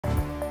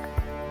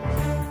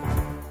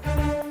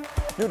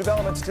New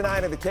developments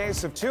tonight in the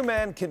case of two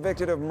men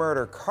convicted of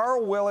murder.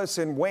 Karl Willis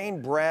and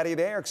Wayne Braddy.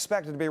 They are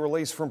expected to be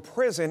released from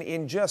prison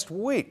in just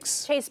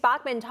weeks. Chase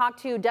Bachman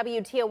talked to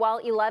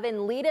WTOL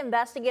 11 lead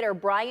investigator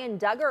Brian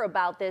Duggar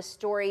about this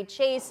story.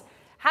 Chase,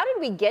 how did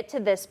we get to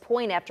this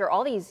point after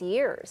all these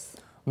years?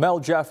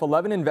 Mel, Jeff,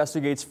 11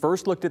 Investigates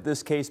first looked at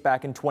this case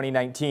back in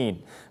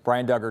 2019.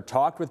 Brian Duggar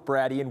talked with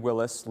Braddy and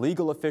Willis,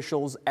 legal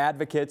officials,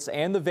 advocates,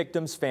 and the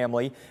victim's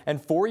family.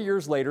 And 4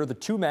 years later, the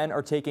two men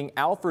are taking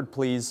Alford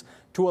pleas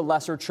to a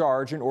lesser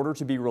charge in order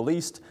to be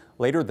released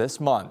later this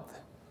month.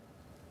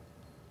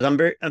 I'm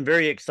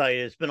very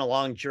excited. It's been a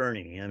long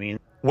journey.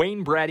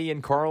 Wayne Braddy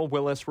and Karl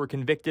Willis were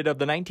convicted of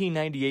the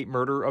 1998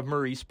 murder of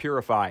Maurice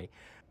Purify.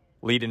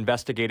 Lead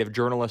investigative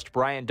journalist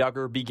Brian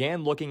Duggar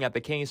began looking at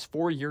the case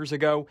 4 years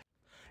ago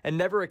and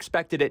never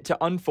expected it to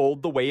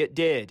unfold the way it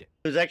did.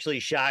 It was actually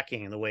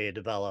shocking the way it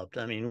developed.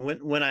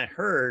 When I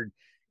heard,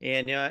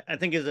 and I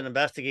think as an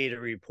investigative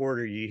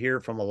reporter, you hear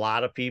from a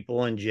lot of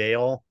people in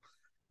jail,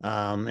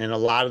 and a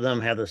lot of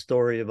them have the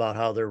story about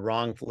how they're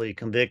wrongfully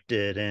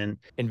convicted. And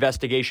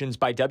investigations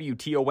by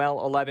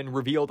WTOL 11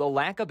 revealed a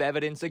lack of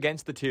evidence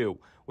against the two,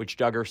 which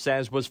Duggar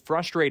says was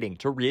frustrating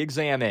to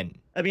re-examine.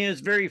 It's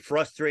very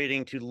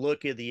frustrating to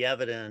look at the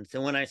evidence.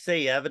 And when I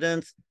say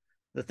evidence,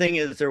 the thing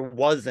is, there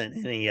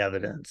wasn't any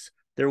evidence.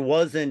 There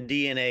wasn't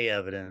DNA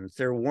evidence.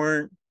 There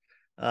weren't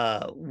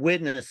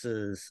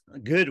witnesses,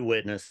 good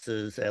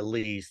witnesses at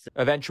least.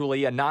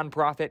 Eventually, a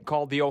nonprofit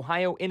called the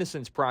Ohio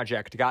Innocence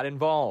Project got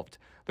involved.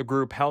 The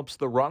group helps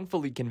the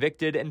wrongfully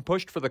convicted and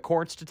pushed for the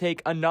courts to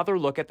take another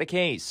look at the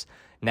case.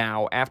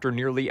 Now, after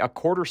nearly a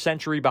quarter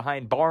century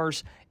behind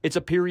bars, it's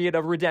a period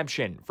of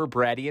redemption for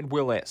Braddy and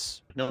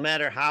Willis. No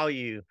matter how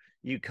you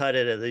cut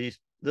it at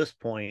this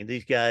point,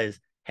 these guys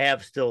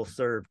have still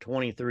served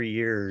 23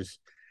 years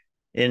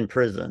in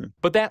prison.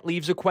 But that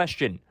leaves a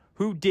question.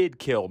 Who did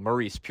kill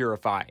Maurice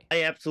Purify?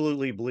 I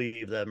absolutely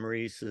believe that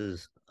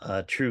Maurice's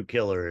true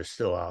killer is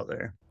still out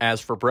there.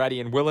 As for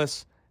Braddy and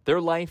Willis, their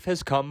life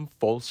has come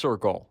full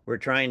circle. We're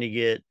trying to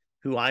get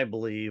who I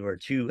believe are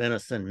two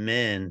innocent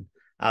men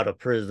out of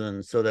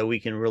prison so that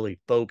we can really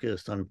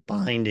focus on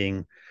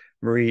finding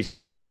Maurice's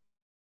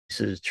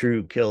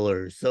true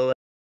killers.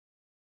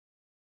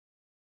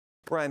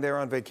 Brian, they're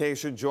on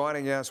vacation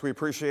joining us. We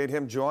appreciate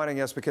him joining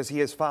us because he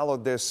has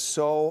followed this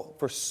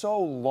for so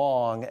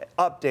long,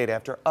 update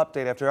after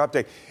update after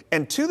update.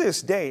 And to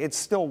this day, it's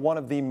still one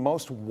of the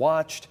most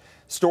watched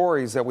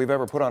stories that we've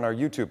ever put on our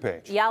YouTube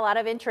page. Yeah, a lot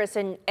of interest.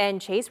 And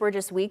Chase, we're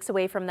just weeks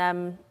away from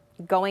them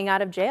going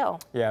out of jail.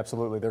 Yeah,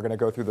 absolutely. They're going to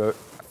go through the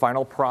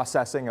final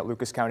processing at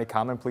Lucas County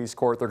Common Pleas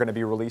Court. They're going to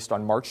be released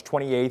on March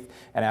 28th.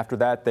 And after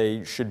that,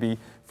 they should be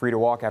free to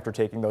walk after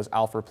taking those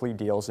Alford plea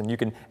deals. And you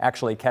can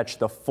actually catch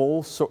the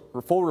full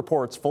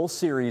reports, full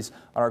series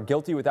on our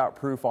Guilty Without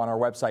Proof on our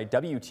website,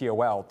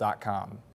 WTOL.com.